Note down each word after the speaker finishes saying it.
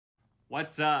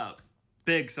What's up?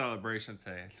 Big celebration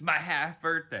today. It's my half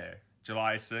birthday.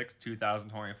 July 6th,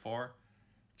 2024.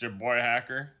 It's your boy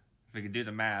Hacker. If we could do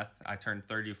the math, I turned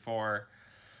 34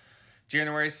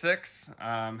 January 6th.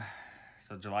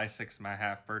 So July 6th, my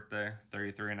half birthday,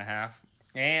 33 and a half.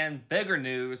 And bigger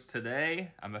news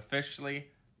today, I'm officially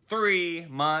 3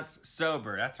 months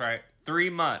sober. That's right, 3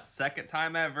 months. Second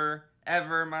time ever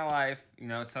in my life,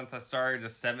 since I started a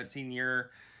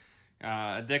 17-year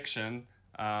addiction.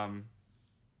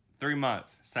 3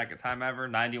 months, second time ever,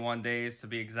 91 days to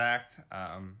be exact.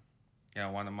 One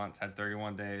of the months had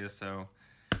 31 days, so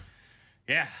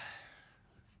yeah,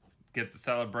 get to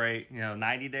celebrate,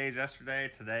 90 days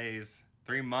yesterday. Today's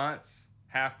 3 months,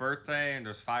 half birthday, and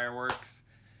there's fireworks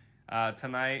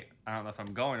tonight. I don't know if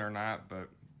I'm going or not, but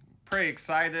pretty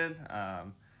excited.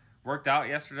 Worked out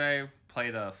yesterday,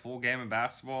 played a full game of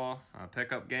basketball, a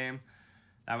pickup game.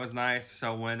 That was nice.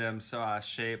 So winded, I'm so out of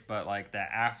shape, but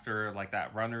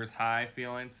that runner's high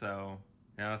feeling. So,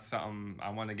 it's something I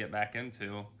want to get back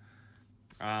into.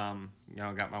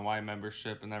 Got my Y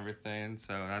membership and everything.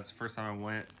 So that's the first time I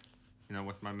went,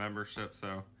 with my membership.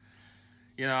 So,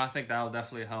 I think that'll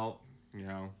definitely help,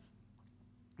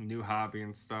 new hobby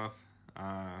and stuff.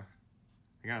 I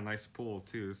got a nice pool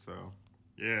too. So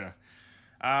yeah.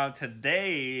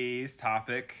 Today's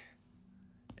topic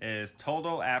is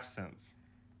total absence.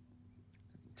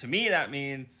 To me, that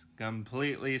means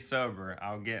completely sober.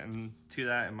 I'll get into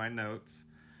that in my notes.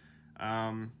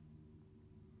 I'll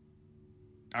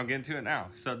get into it now.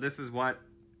 So this is what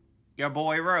your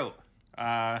boy wrote.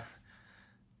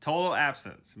 Total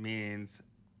absence means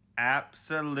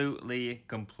absolutely,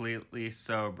 completely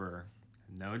sober.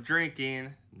 No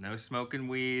drinking, no smoking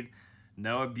weed,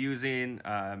 no abusing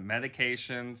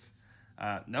medications,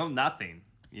 no nothing,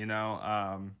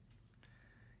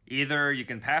 Either you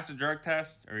can pass a drug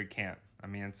test or you can't. I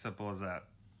mean, it's simple as that.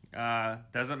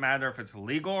 Doesn't matter if it's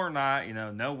legal or not,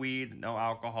 no weed, no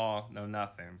alcohol, no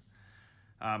nothing.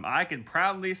 I can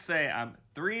proudly say I'm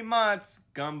 3 months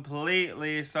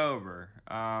completely sober.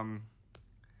 I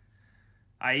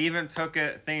even took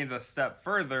things a step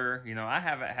further. I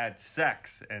haven't had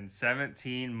sex in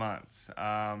 17 months.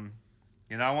 I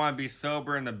want to be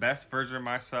sober and the best version of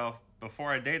myself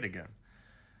before I date again.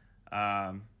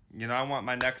 I want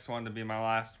my next one to be my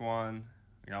last one.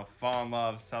 Fall in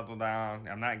love, settle down.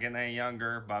 I'm not getting any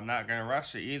younger, but I'm not going to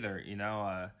rush it either.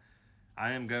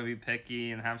 I am going to be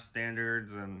picky and have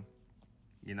standards and,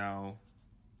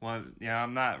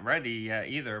 I'm not ready yet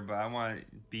either, but I want to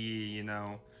be,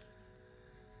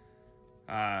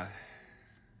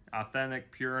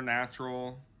 authentic, pure,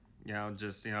 natural. If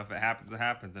it happens, it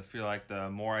happens. I feel like the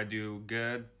more I do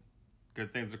good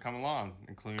things will come along,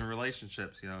 including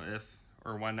relationships, if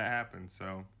or when that happens.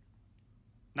 So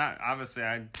not obviously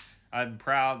I'm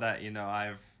proud that,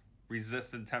 I've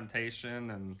resisted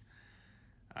temptation and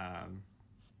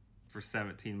for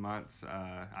 17 months,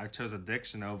 I chose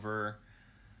addiction over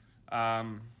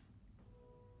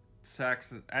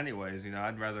sex anyways.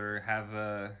 I'd rather have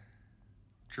a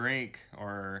drink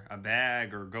or a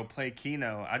bag or go play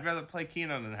Keno. I'd rather play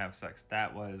Keno than have sex.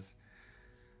 That was,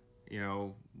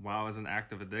 while I was in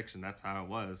active addiction, that's how it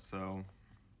was. So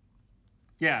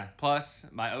yeah, plus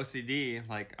my OCD,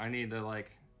 I need to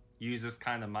use this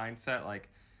kind of mindset.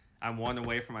 I'm one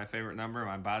away from my favorite number,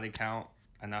 my body count.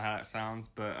 I know how it sounds,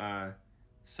 but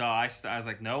so I was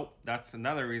like, nope, that's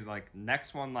another reason,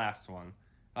 next one, last one.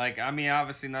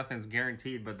 Obviously nothing's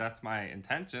guaranteed, but that's my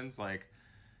intentions.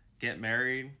 Get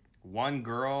married, one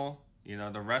girl,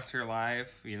 the rest of your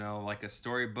life, like a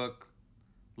storybook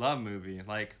love movie.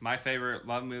 My favorite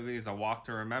love movie is A Walk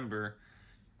to Remember.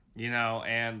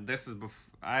 And this is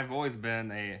I've always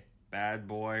been a bad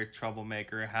boy,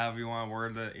 troublemaker, however you want to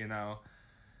word it,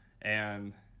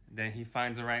 and then he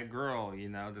finds the right girl,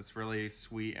 that's really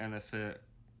sweet, innocent,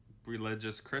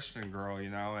 religious Christian girl,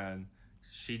 and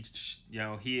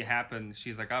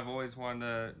she's like, I've always wanted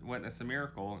to witness a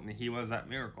miracle, and he was that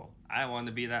miracle. I wanted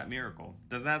to be that miracle.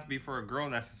 Doesn't have to be for a girl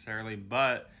necessarily,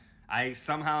 but I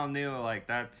somehow knew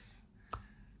that's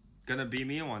gonna be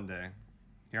me one day.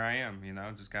 Here I am,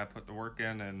 just gotta put the work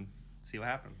in and see what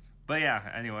happens. But yeah,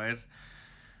 anyways,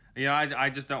 I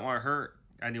just don't want to hurt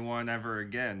anyone ever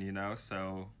again,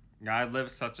 so I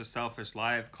lived such a selfish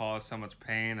life, caused so much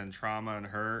pain and trauma and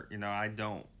hurt. I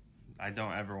don't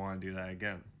ever want to do that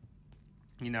again.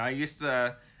 I used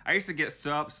to get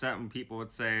so upset when people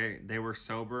would say they were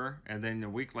sober, and then a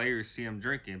week later you see them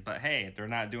drinking. But hey, they're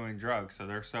not doing drugs, so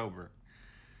they're sober.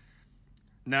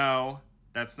 No,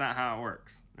 that's not how it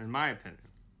works, in my opinion.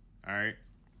 All right.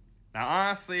 Now,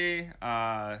 honestly,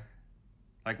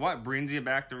 what brings you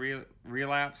back to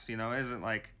relapse, isn't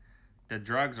the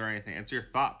drugs or anything. It's your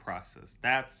thought process.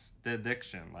 That's the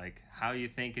addiction, like how you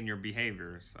think and your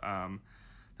behaviors.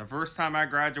 The first time I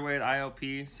graduated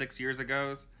IOP 6 years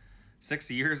ago,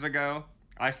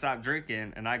 I stopped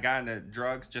drinking and I got into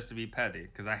drugs just to be petty,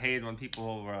 because I hated when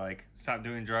people were like, stop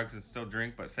doing drugs and still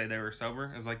drink but say they were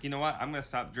sober. It's like, you know what? I'm going to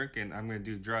stop drinking. I'm going to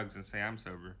do drugs and say I'm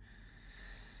sober.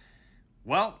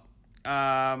 Well,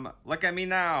 look at me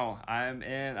now. I'm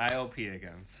in IOP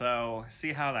again. So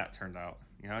see how that turned out.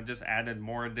 You know, just added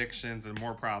more addictions and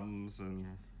more problems,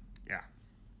 and yeah.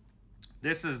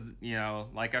 This is, you know,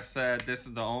 like I said, this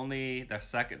is the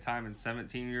second time in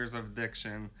 17 years of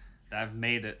addiction that I've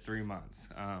made it 3 months.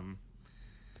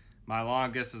 My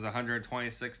longest is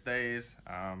 126 days.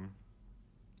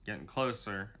 Getting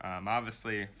closer.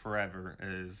 Obviously, forever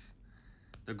is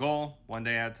the goal, one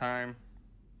day at a time.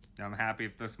 I'm happy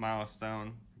with this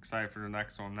milestone. Excited for the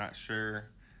next one. I'm not sure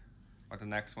what the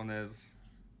next one is.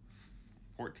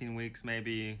 14 weeks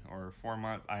maybe, or 4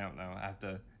 months. I don't know. I have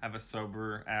to have a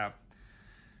sober app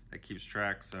that keeps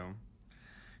track. So,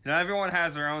 you know, everyone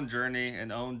has their own journey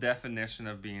and own definition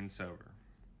of being sober.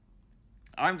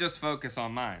 I'm just focused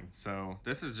on mine. So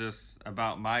this is just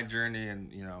about my journey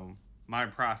and, you know, my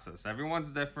process.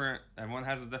 Everyone's different. Everyone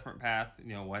has a different path.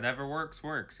 You know, whatever works,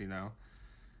 you know.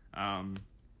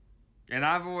 And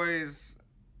I've always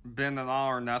been an all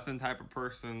or nothing type of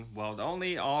person. Well, the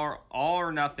only all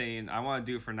or nothing I want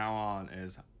to do from now on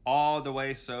is all the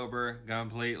way sober,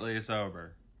 completely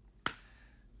sober.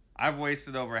 I've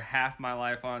wasted over half my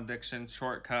life on addiction,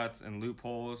 shortcuts, and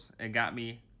loopholes. It got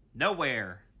me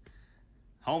nowhere.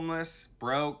 Homeless,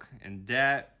 broke, in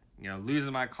debt, you know,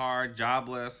 losing my car,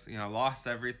 jobless, you know, lost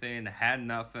everything, had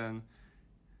nothing.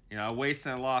 You know, I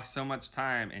wasted and lost so much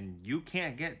time, and you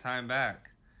can't get time back.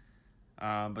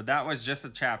 But that was just a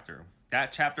chapter.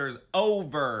 That chapter is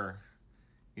over.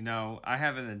 You know, I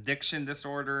have an addiction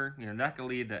disorder. You know, that could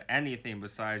lead to anything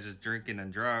besides just drinking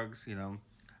and drugs. You know,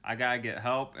 I gotta get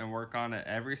help and work on it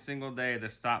every single day to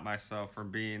stop myself from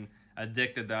being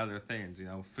addicted to other things. You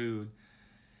know, food,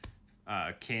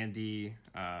 candy,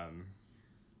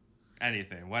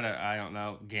 anything. What I don't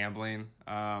know, gambling.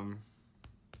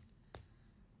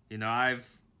 You know, I've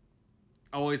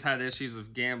always had issues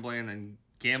with gambling and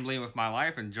gambling with my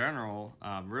life in general,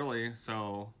 really.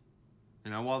 So,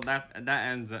 you know, well, that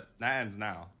ends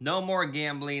now. No more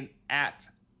gambling at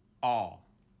all.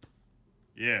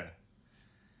 Yeah.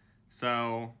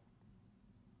 So,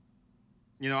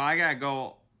 you know, I gotta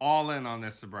go all in on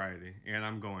this sobriety, and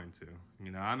I'm going to.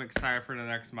 You know, I'm excited for the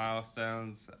next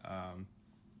milestones.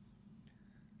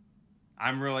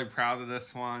 I'm really proud of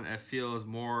this one. It feels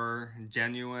more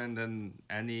genuine than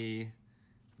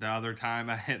the other time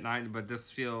I hit 90, but it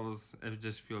just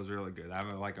feels really good. I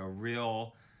have like a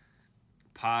real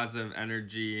positive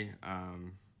energy.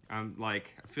 I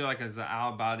feel like it's an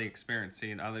out of body experience,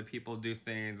 seeing other people do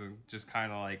things and just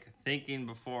kind of like thinking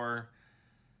before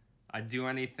I do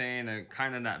anything, and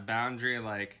kind of that boundary,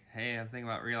 like, hey, I'm thinking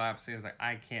about relapsing. It's like,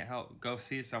 I can't help, go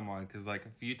see someone, because like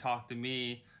if you talk to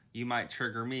me, you might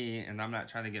trigger me, and I'm not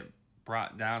trying to get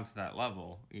brought down to that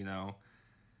level, you know.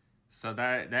 So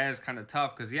that is kind of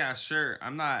tough, because yeah, sure,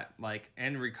 I'm not like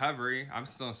in recovery, I'm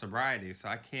still in sobriety, so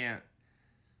I can't,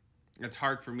 it's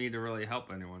hard for me to really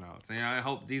help anyone else. And I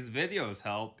hope these videos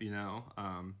help, you know.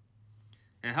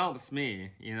 It helps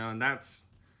me, you know, and that's,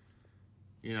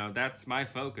 you know, that's my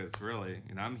focus, really.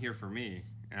 You know, I'm here for me,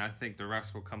 and I think the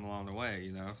rest will come along the way,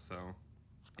 you know. So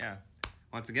yeah,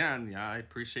 once again, yeah, I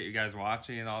appreciate you guys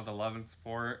watching and all the love and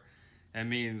support. It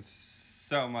means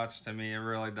so much to me. It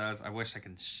really does. I wish I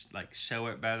could show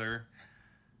it better.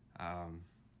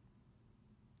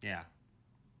 Yeah,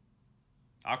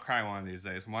 I'll cry one of these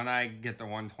days. When I get to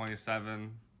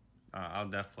 127, I'll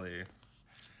definitely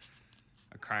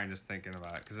cry just thinking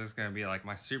about it, because it's going to be like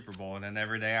my Super Bowl, and then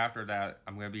every day after that,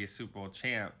 I'm going to be a Super Bowl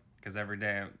champ, because every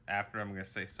day after I'm going to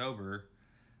stay sober,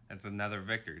 it's another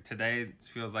victory. Today it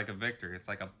feels like a victory. It's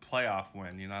like a playoff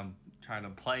win. You know, I'm trying to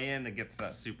play in to get to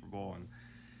that Super Bowl, and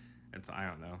it's, I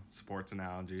don't know, sports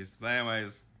analogies. But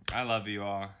anyways, I love you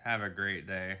all. Have a great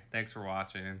day. Thanks for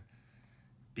watching.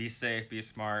 Be safe, be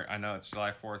smart. I know it's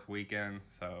July 4th weekend,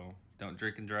 so don't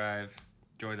drink and drive.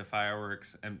 Enjoy the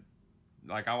fireworks. And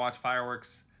like, I watched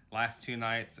fireworks last 2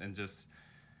 nights and just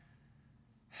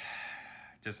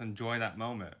enjoy that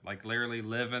moment. Like, literally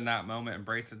live in that moment,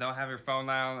 embrace it. Don't have your phone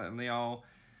down and, you know,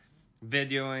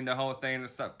 videoing the whole thing and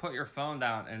stuff. Put your phone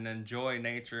down and enjoy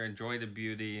nature, enjoy the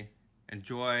beauty,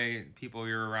 enjoy people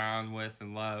you're around with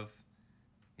and love.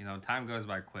 You know, time goes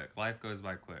by quick. Life goes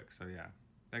by quick. So yeah,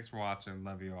 thanks for watching.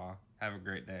 Love you all. Have a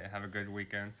great day. Have a good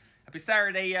weekend. Happy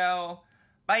Saturday, yo.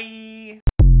 Bye.